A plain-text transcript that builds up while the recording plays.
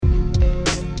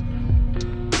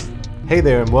Hey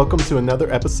there, and welcome to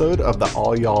another episode of the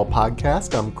All Y'all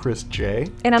podcast. I'm Chris J.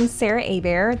 And I'm Sarah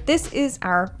Abear. This is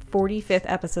our 45th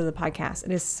episode of the podcast.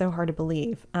 It is so hard to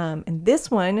believe. And this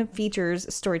one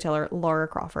features storyteller Laura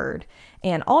Crawford.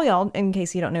 And All Y'all, in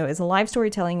case you don't know, is a live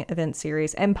storytelling event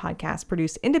series and podcast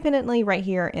produced independently right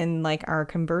here in like our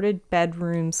converted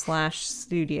bedroom /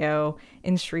 studio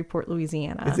in Shreveport,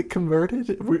 Louisiana. Is it converted?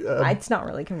 It's not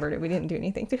really converted. We didn't do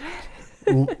anything to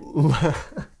it.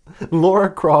 Laura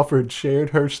Crawford shared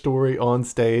her story on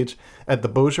stage at the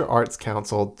Bossier Arts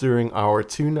Council during our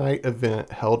two-night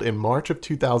event held in March of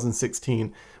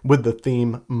 2016 with the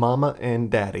theme Momma and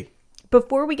Daddy.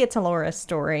 Before we get to Laura's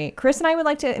story, Chris and I would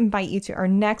like to invite you to our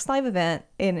next live event,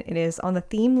 and it is on the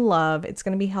theme Love. It's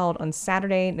going to be held on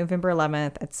Saturday, November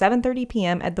 11th at 7:30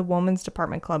 p.m. at the Women's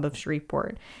Department Club of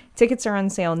Shreveport. Tickets are on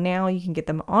sale now. You can get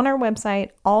them on our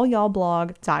website,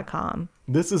 allyallblog.com.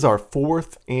 This is our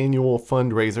fourth annual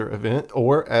fundraiser event,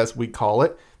 or as we call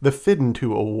it, the Fidden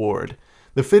To Award.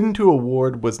 The Fidden To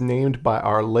Award was named by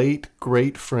our late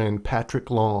great friend Patrick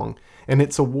Long, and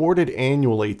it's awarded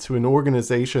annually to an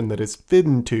organization that is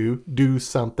fidden to do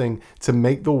something to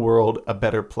make the world a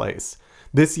better place.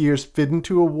 This year's Fidden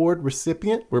To Award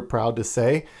recipient, we're proud to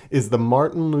say, is the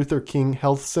Martin Luther King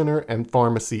Health Center and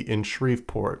Pharmacy in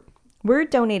Shreveport. We're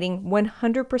donating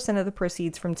 100% of the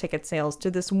proceeds from ticket sales to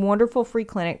this wonderful free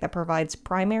clinic that provides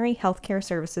primary healthcare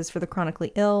services for the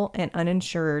chronically ill and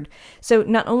uninsured. So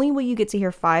not only will you get to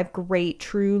hear 5 great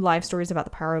true life stories about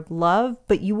the power of love,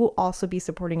 but you will also be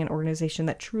supporting an organization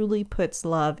that truly puts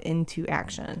love into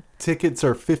action. Tickets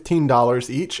are $15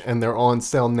 each, and they're on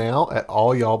sale now at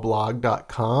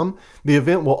allyallblog.com. The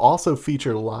event will also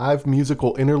feature live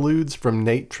musical interludes from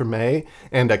Nate Tremay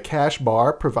and a cash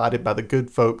bar provided by the good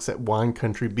folks at Wine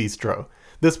Country Bistro.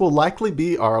 This will likely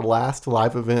be our last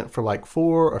live event for like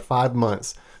 4 or 5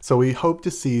 months, so we hope to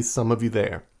see some of you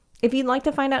there. If you'd like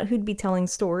to find out who'd be telling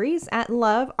stories at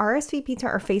Love, RSVP to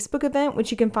our Facebook event, which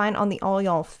you can find on the All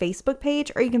Y'all Facebook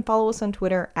page, or you can follow us on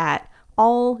Twitter at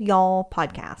All Y'all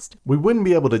Podcast. We wouldn't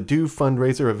be able to do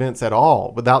fundraiser events at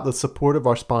all without the support of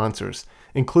our sponsors,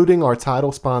 including our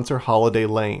title sponsor, Holiday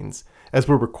Lanes. As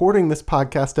we're recording this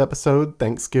podcast episode,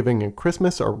 Thanksgiving and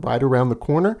Christmas are right around the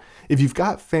corner. If you've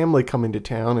got family coming to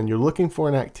town and you're looking for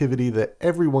an activity that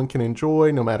everyone can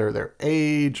enjoy, no matter their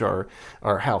age or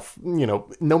how,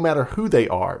 no matter who they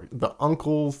are, the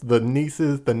uncles, the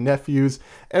nieces, the nephews,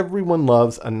 everyone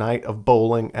loves a night of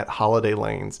bowling at Holiday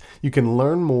Lanes. You can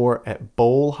learn more at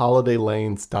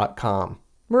bowlholidaylanes.com.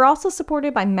 We're also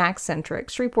supported by MacCentric,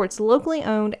 Shreveport's locally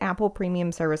owned Apple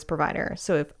premium service provider.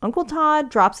 So if Uncle Todd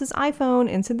drops his iPhone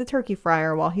into the turkey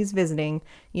fryer while he's visiting,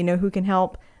 you know who can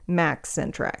help?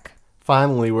 MacCentric.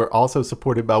 Finally, we're also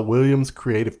supported by Williams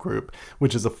Creative Group,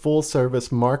 which is a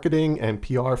full-service marketing and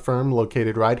PR firm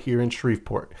located right here in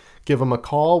Shreveport. Give them a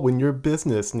call when your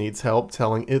business needs help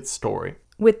telling its story.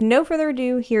 With no further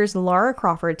ado, here's Laura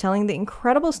Crawford telling the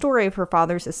incredible story of her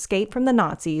father's escape from the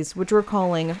Nazis, which we're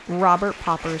calling Robert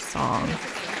Popper's Song.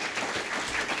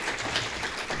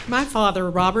 My father,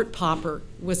 Robert Popper,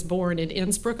 was born in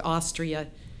Innsbruck, Austria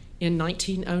in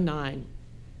 1909.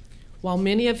 While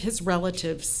many of his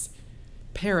relatives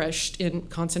perished in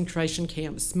concentration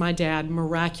camps, my dad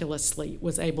miraculously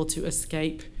was able to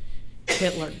escape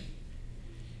Hitler.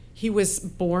 He was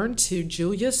born to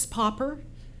Julius Popper,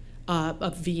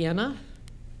 of Vienna,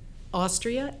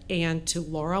 Austria, and to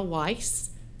Laura Weiss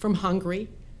from Hungary,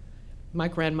 my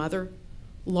grandmother.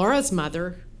 Laura's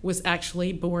mother was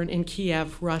actually born in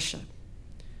Kiev, Russia.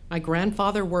 My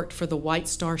grandfather worked for the White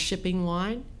Star shipping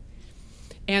line,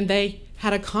 and they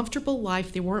had a comfortable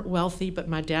life. They weren't wealthy, but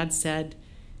my dad said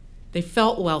they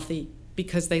felt wealthy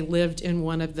because they lived in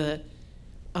one of the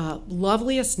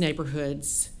loveliest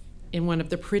neighborhoods in one of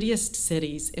the prettiest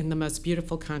cities in the most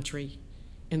beautiful country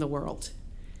in the world.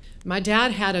 My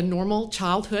dad had a normal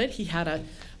childhood. He had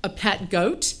a pet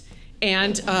goat,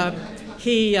 and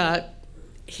he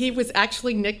was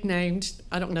actually nicknamed,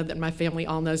 I don't know that my family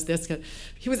all knows this,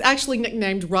 he was actually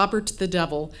nicknamed Robert the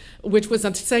Devil, which was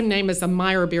the same name as a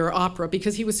Meyerbeer opera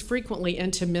because he was frequently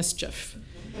into mischief.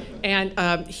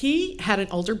 And he had an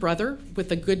older brother with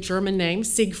a good German name,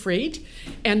 Siegfried,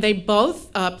 and they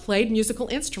both played musical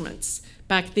instruments.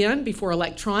 Back then, before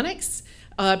electronics,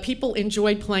 people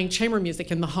enjoyed playing chamber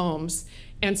music in the homes.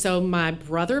 And so my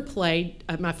father played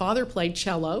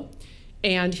cello,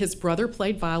 and his brother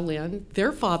played violin.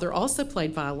 Their father also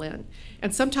played violin.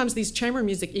 And sometimes these chamber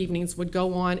music evenings would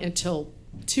go on until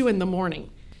 2 a.m.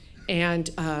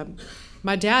 And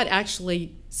my dad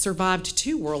actually survived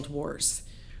 2 world wars.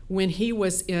 When he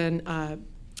was in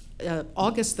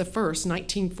August the 1st,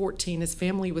 1914, his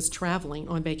family was traveling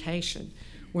on vacation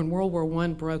when World War I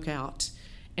broke out,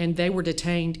 and they were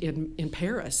detained in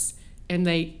Paris, and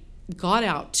they got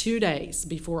out 2 days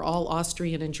before all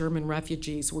Austrian and German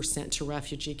refugees were sent to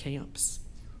refugee camps.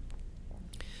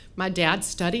 My dad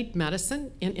studied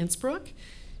medicine in Innsbruck.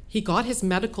 He got his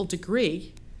medical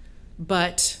degree,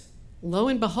 but lo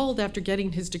and behold, after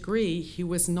getting his degree, he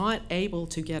was not able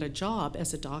to get a job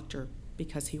as a doctor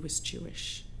because he was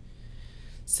Jewish.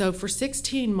 So for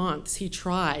 16 months he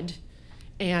tried,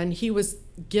 and he was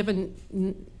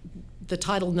given the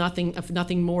title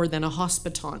nothing more than a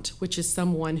hospitant, which is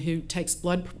someone who takes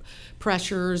blood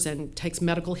pressures and takes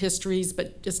medical histories,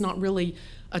 but is not really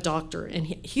a doctor. And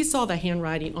he saw the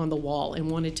handwriting on the wall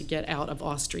and wanted to get out of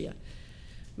Austria.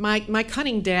 My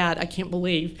cunning dad, I can't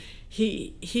believe,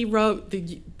 he wrote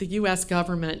the U.S.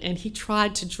 government, and he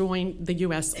tried to join the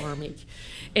U.S. Army.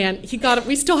 And he got it.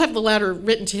 We still have the letter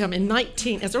written to him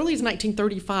as early as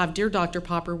 1935. Dear Dr.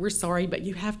 Popper, we're sorry, but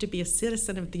you have to be a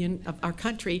citizen of our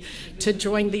country to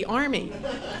join the Army.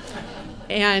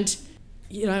 And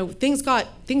things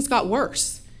got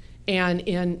worse. And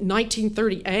in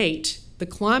 1938, the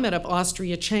climate of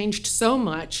Austria changed so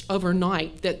much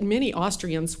overnight that many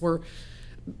Austrians were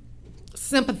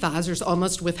sympathizers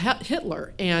almost with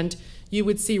Hitler, and you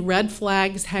would see red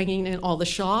flags hanging in all the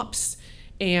shops,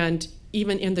 and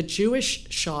even in the Jewish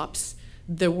shops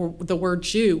the word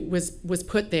Jew was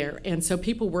put there, and so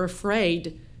people were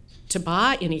afraid to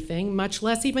buy anything, much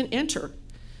less even enter.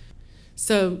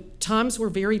 So times were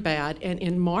very bad, and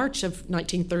in March of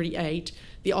 1938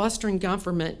 the Austrian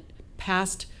government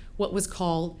passed what was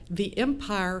called the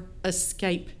Empire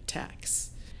Escape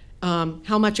Tax.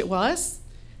 How much it was?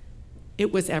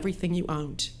 It was everything you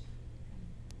owned.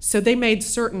 So they made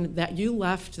certain that you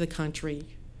left the country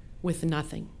with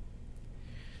nothing.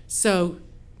 So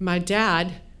my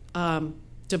dad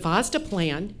devised a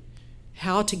plan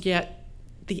how to get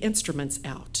the instruments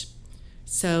out.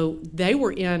 So they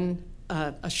were in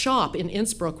a shop in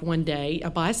Innsbruck one day,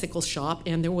 a bicycle shop,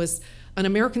 and there was an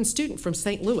American student from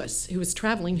St. Louis who was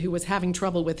traveling, who was having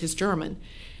trouble with his German.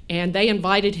 And they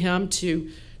invited him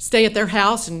to stay at their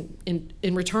house, and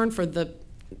in return for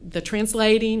the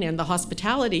translating and the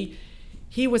hospitality,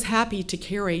 he was happy to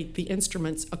carry the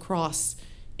instruments across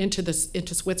into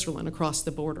Switzerland, across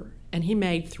the border. And he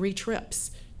made 3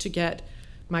 trips to get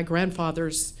my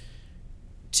grandfather's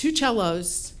 2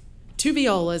 cellos, 2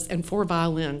 violas, and 4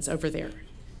 violins over there,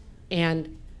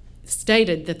 and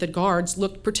stated that the guards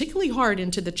looked particularly hard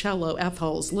into the cello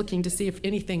F-holes, looking to see if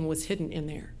anything was hidden in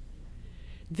there.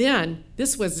 Then,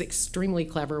 this was extremely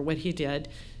clever what he did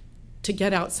to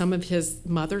get out some of his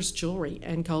mother's jewelry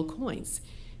and gold coins.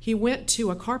 He went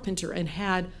to a carpenter and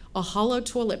had a hollow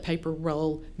toilet paper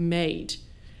roll made,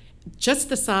 just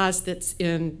the size that's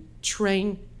in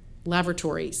train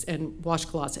lavatories and wash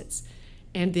closets.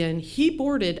 And then he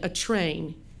boarded a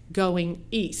train going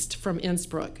east from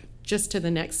Innsbruck, just to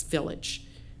the next village,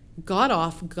 got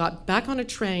off, got back on a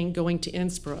train going to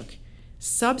Innsbruck,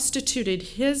 substituted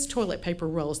his toilet paper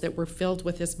rolls that were filled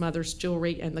with his mother's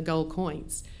jewelry and the gold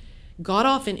coins, got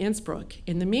off in Innsbruck.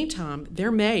 In the meantime,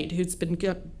 their maid,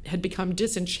 had become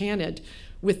disenchanted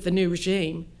with the new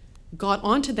regime, got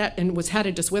onto that and was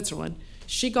headed to Switzerland.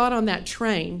 She got on that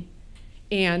train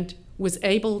and was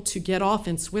able to get off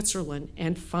in Switzerland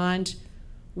and find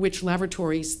which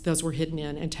lavatories those were hidden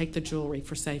in and take the jewelry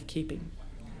for safekeeping.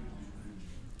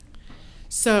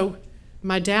 So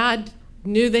my dad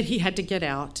knew that he had to get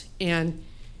out, and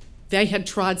they had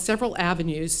tried several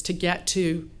avenues to get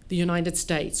to the United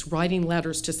States, writing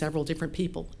letters to several different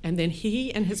people. And then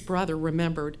he and his brother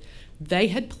remembered they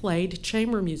had played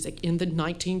chamber music in the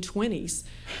 1920s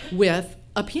with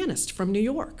a pianist from New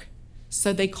York.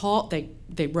 So they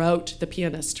wrote the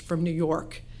pianist from New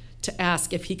York to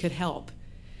ask if he could help.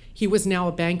 He was now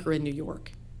a banker in New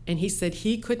York, and he said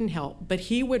he couldn't help, but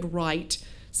he would write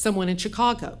someone in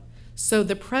Chicago. So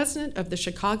the president of the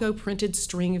Chicago Printed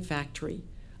String Factory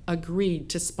agreed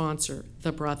to sponsor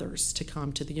the brothers to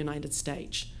come to the United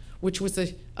States, which was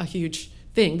a huge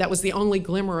thing. That was the only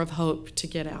glimmer of hope to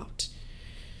get out.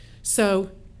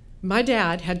 So my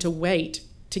dad had to wait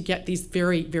to get these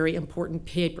very, very important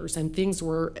papers, and things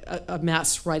were a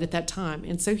mess right at that time.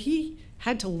 And so he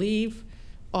had to leave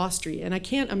Austria, and I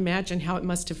can't imagine how it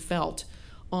must have felt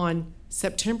on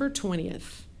September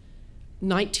 20th,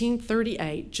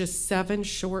 1938, just 7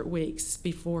 short weeks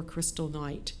before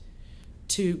Kristallnacht,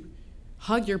 to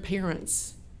hug your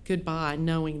parents goodbye,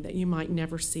 knowing that you might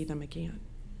never see them again.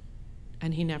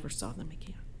 And he never saw them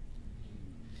again.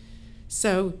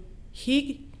 So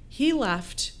he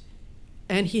left,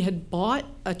 and he had bought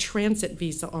a transit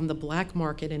visa on the black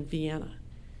market in Vienna.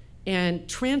 And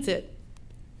transit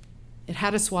It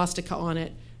had a swastika on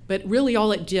it, but really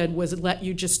all it did was let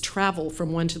you just travel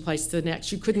from one place to the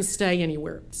next. You couldn't stay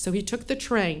anywhere. So he took the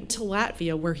train to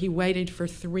Latvia, where he waited for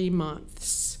 3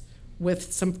 months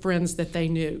with some friends that they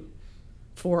knew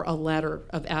for a letter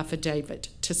of affidavit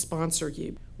to sponsor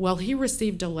you. Well, he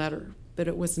received a letter, but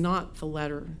it was not the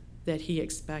letter that he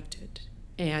expected.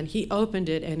 And he opened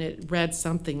it, and it read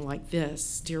something like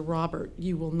this: "Dear Robert,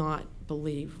 you will not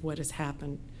believe what has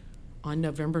happened. On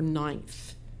November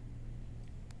 9th,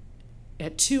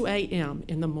 at 2 a.m.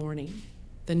 in the morning,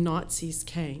 the Nazis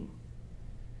came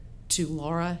to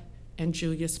Laura and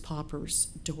Julius Popper's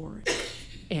door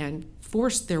and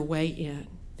forced their way in.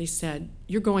 They said,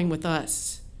 'You're going with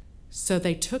us.' So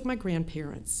they took my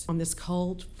grandparents on this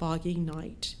cold, foggy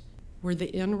night where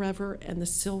the Inn River and the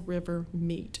Sil River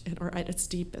meet and are at its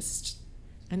deepest,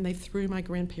 and they threw my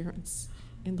grandparents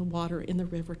in the water in the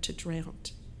river to drown.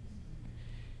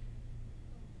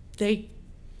 They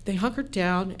hunkered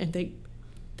down, and they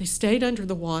stayed under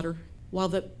the water while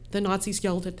the Nazis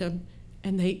yelled at them,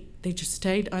 and they just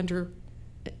stayed under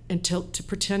to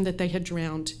pretend that they had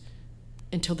drowned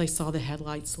until they saw the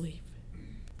headlights leave.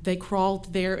 They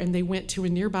crawled there, and they went to a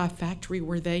nearby factory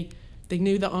where they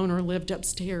knew the owner lived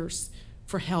upstairs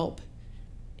for help.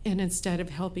 And instead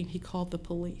of helping, he called the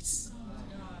police.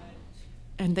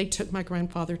 And they took my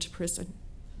grandfather to prison.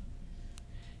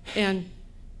 And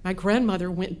my grandmother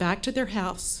went back to their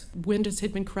house. Windows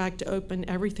had been cracked open.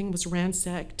 Everything was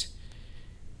ransacked.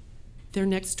 Their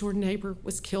next door neighbor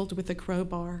was killed with a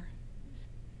crowbar.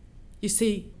 You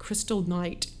see,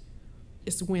 Kristallnacht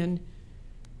is when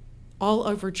all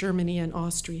over Germany and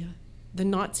Austria, the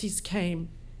Nazis came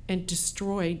and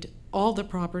destroyed all the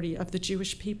property of the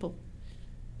Jewish people,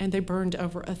 and they burned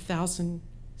over 1,000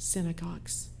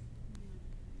 synagogues.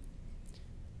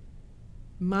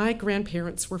 My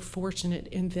grandparents were fortunate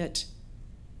in that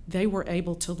they were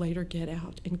able to later get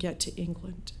out and get to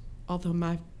England, although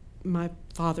my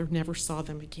father never saw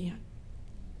them again.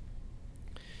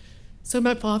 So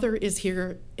my father is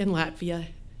here in Latvia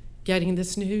getting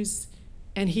this news,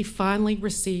 and he finally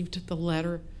received the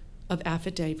letter of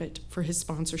affidavit for his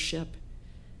sponsorship.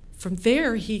 From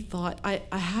there, he thought, I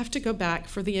have to go back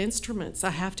for the instruments. I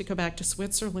have to go back to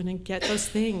Switzerland and get those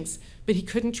things. But he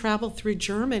couldn't travel through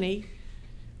Germany,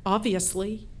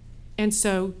 obviously. And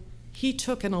so he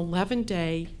took an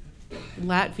 11-day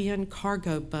Latvian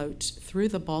cargo boat through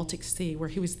the Baltic Sea, where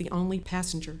he was the only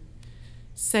passenger,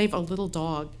 save a little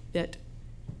dog that,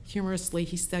 humorously,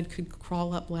 he said could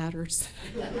crawl up ladders.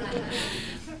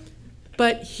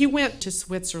 But he went to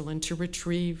Switzerland to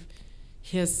retrieve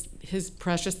his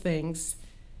precious things,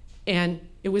 and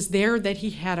it was there that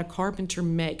he had a carpenter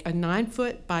make a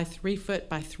 9-foot by 3-foot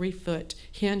by 3-foot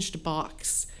hinged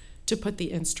box to put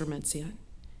the instruments in.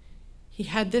 He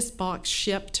had this box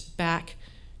shipped back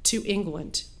to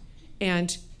England,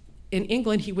 and in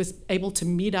England he was able to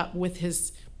meet up with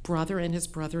his brother and his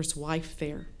brother's wife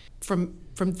there. From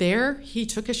there, he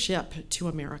took a ship to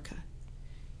America,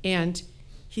 and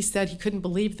he said he couldn't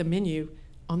believe the menu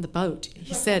on the boat.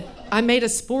 He said, "I made a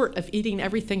sport of eating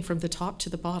everything from the top to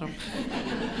the bottom."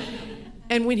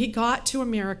 And when he got to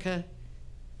America,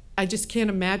 I just can't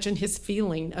imagine his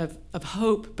feeling of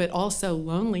hope, but also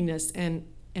loneliness and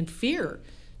fear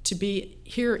to be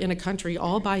here in a country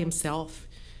all by himself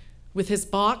with his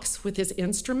box, with his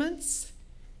instruments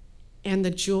and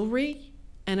the jewelry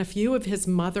and a few of his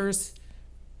mother's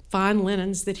fine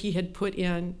linens that he had put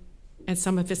in, and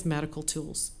some of his medical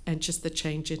tools, and just the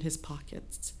change in his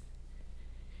pockets.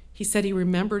 He said he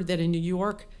remembered that in New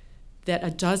York, that a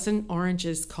dozen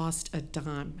oranges cost a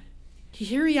dime.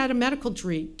 Here he had a medical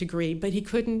degree, but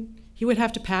he would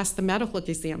have to pass the medical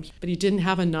exam, but he didn't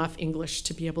have enough English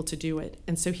to be able to do it.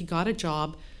 And so he got a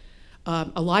job,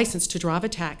 a license to drive a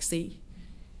taxi,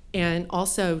 and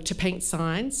also to paint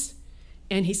signs.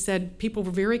 And he said people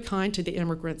were very kind to the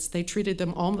immigrants. They treated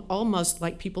them almost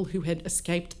like people who had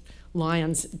escaped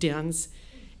lions' dens.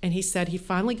 And he said he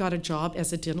finally got a job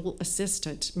as a dental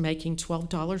assistant, making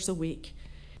 $12 a week.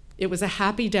 It was a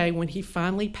happy day when he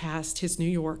finally passed his New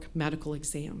York medical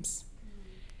exams.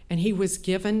 And he was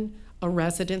given a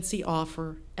residency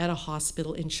offer at a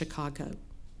hospital in Chicago.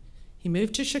 He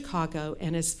moved to Chicago,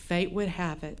 and as fate would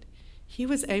have it, he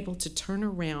was able to turn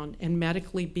around and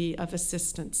medically be of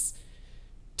assistance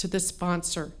to the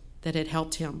sponsor that had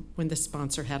helped him when the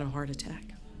sponsor had a heart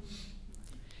attack.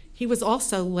 He was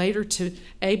also later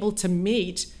able to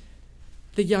meet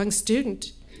the young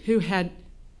student who had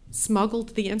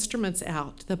smuggled the instruments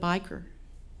out, the biker.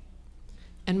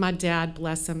 And my dad,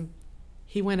 bless him,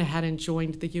 he went ahead and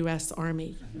joined the U.S.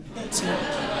 Army.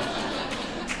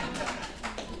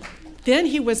 Then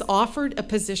he was offered a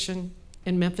position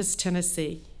in Memphis,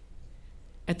 Tennessee,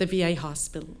 at the VA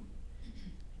hospital.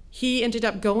 He ended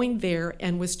up going there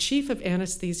and was chief of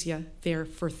anesthesia there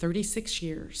for 36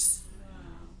 years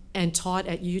and taught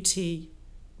at UT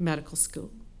Medical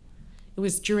School. It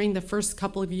was during the first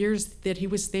couple of years that he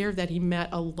was there that he met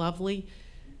a lovely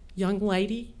young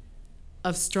lady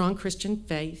of strong Christian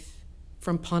faith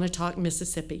from Pontotoc,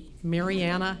 Mississippi,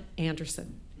 Mariana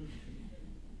Anderson.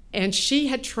 And she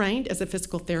had trained as a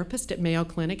physical therapist at Mayo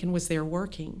Clinic and was there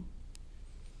working.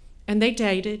 And they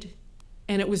dated,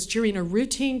 and it was during a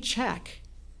routine check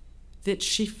that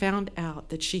she found out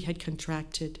that she had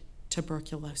contracted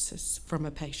tuberculosis from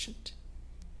a patient.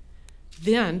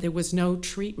 Then there was no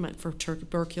treatment for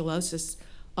tuberculosis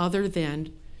other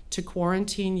than to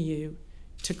quarantine you,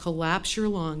 to collapse your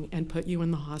lung, and put you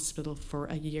in the hospital for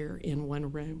a year in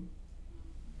one room.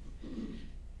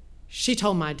 She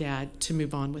told my dad to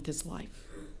move on with his life.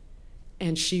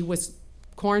 And she was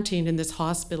quarantined in this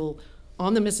hospital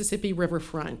on the Mississippi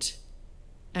riverfront.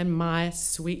 And my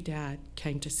sweet dad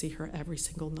came to see her every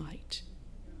single night.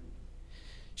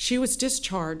 She was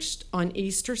discharged on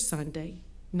Easter Sunday,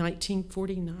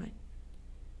 1949.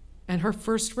 And her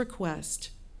first request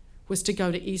was to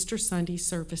go to Easter Sunday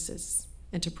services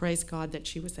and to praise God that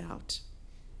she was out.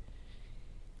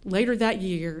 Later that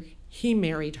year, he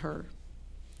married her.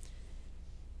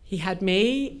 He had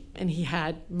me, and he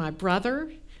had my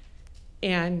brother,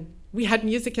 and we had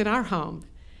music in our home.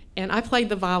 And I played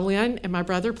the violin, and my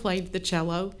brother played the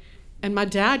cello, and my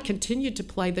dad continued to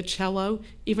play the cello,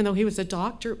 even though he was a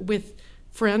doctor, with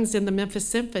friends in the Memphis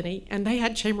Symphony, and they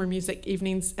had chamber music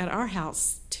evenings at our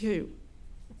house, too.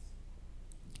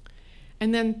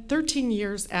 And then 13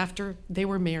 years after they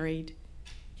were married,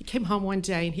 he came home one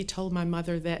day and he told my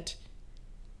mother that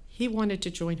he wanted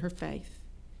to join her faith.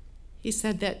 He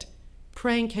said that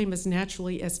praying came as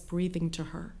naturally as breathing to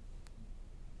her.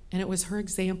 And it was her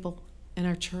example in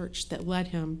our church that led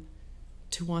him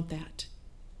to want that.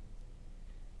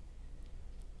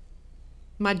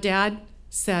 My dad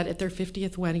said at their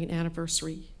 50th wedding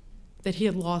anniversary that he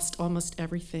had lost almost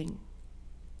everything,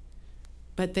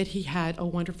 but that he had a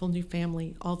wonderful new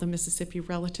family, all the Mississippi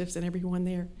relatives and everyone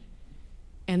there,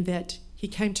 and that he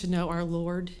came to know our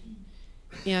Lord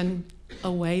in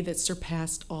a way that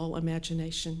surpassed all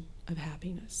imagination of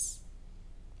happiness.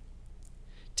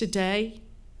 Today,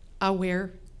 I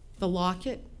wear the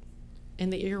locket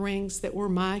and the earrings that were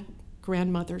my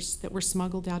grandmother's that were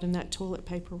smuggled out in that toilet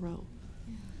paper roll.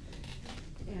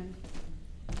 And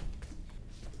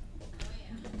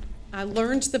I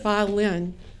learned the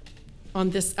violin on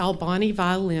this Albani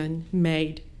violin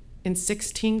made in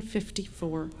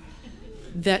 1654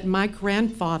 that my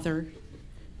grandfather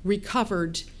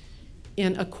recovered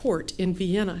in a court in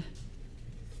Vienna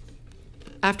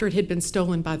after it had been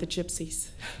stolen by the gypsies.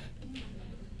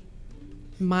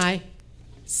 My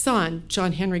son,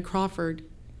 John Henry Crawford,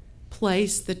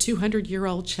 plays the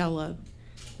 200-year-old cello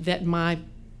that my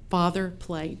father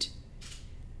played.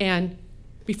 And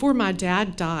before my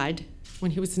dad died,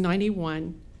 when he was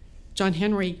 91, John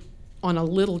Henry, on a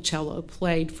little cello,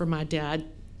 played for my dad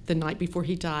the night before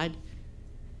he died.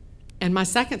 And my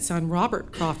second son,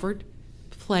 Robert Crawford,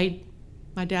 played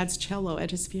my dad's cello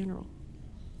at his funeral.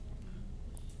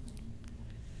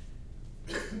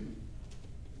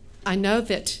 I know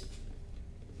that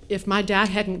if my dad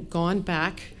hadn't gone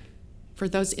back for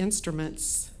those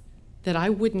instruments, that I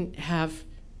wouldn't have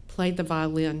played the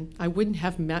violin. I wouldn't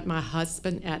have met my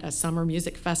husband at a summer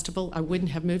music festival. I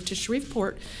wouldn't have moved to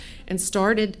Shreveport and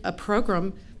started a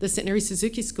program, the Centenary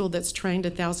Suzuki School, that's trained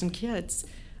 1,000 kids.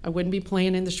 I wouldn't be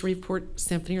playing in the Shreveport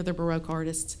Symphony or the Baroque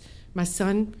artists. My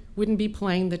son wouldn't be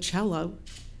playing the cello.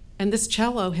 And this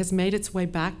cello has made its way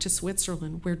back to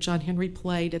Switzerland, where John Henry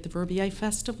played at the Verbier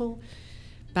Festival,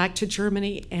 back to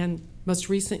Germany, and most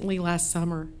recently last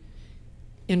summer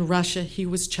in Russia, he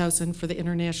was chosen for the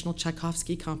International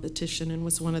Tchaikovsky competition and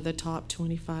was one of the top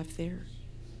 25 there.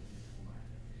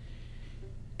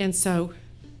 And so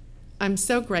I'm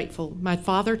so grateful. My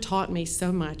father taught me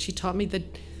so much. He taught me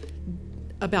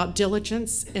about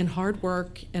diligence and hard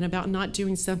work and about not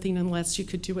doing something unless you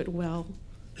could do it well.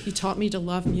 He taught me to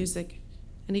love music,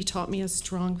 and he taught me a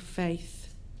strong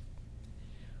faith.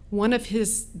 One of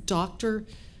his doctor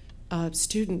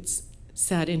students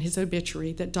said in his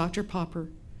obituary that Dr. Popper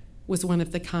was one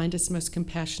of the kindest, most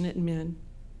compassionate men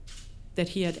that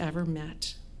he had ever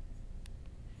met.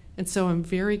 And so I'm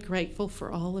very grateful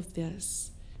for all of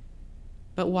this.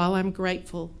 But while I'm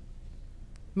grateful,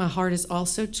 my heart is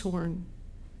also torn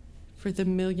for the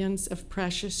millions of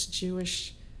precious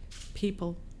Jewish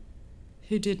people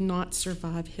who did not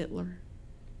survive Hitler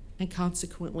and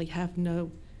consequently have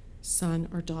no son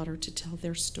or daughter to tell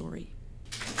their story.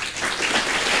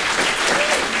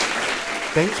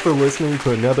 Thanks for listening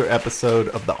to another episode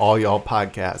of the All Y'all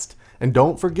podcast. And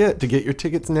don't forget to get your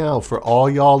tickets now for All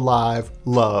Y'all Live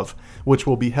Love, which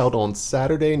will be held on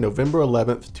Saturday, November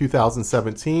 11th,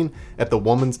 2017 at the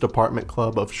Women's Department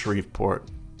Club of Shreveport.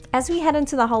 As we head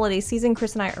into the holiday season,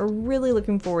 Chris and I are really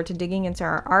looking forward to digging into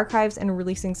our archives and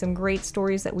releasing some great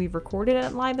stories that we've recorded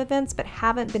at live events but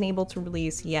haven't been able to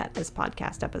release yet as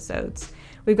podcast episodes.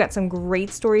 We've got some great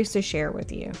stories to share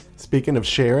with you. Speaking of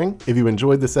sharing, if you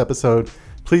enjoyed this episode,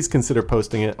 please consider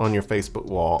posting it on your Facebook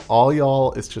wall. All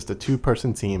Y'all is just a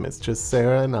two-person team. It's just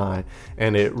Sarah and I,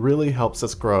 and it really helps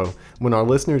us grow when our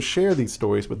listeners share these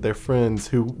stories with their friends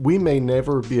who we may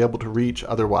never be able to reach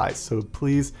otherwise. So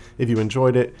please, if you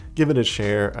enjoyed it, give it a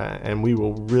share, and we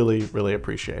will really, really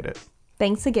appreciate it.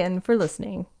 Thanks again for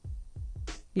listening.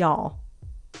 Y'all.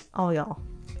 All y'all.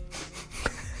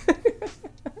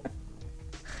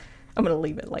 I'm going to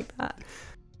leave it like that.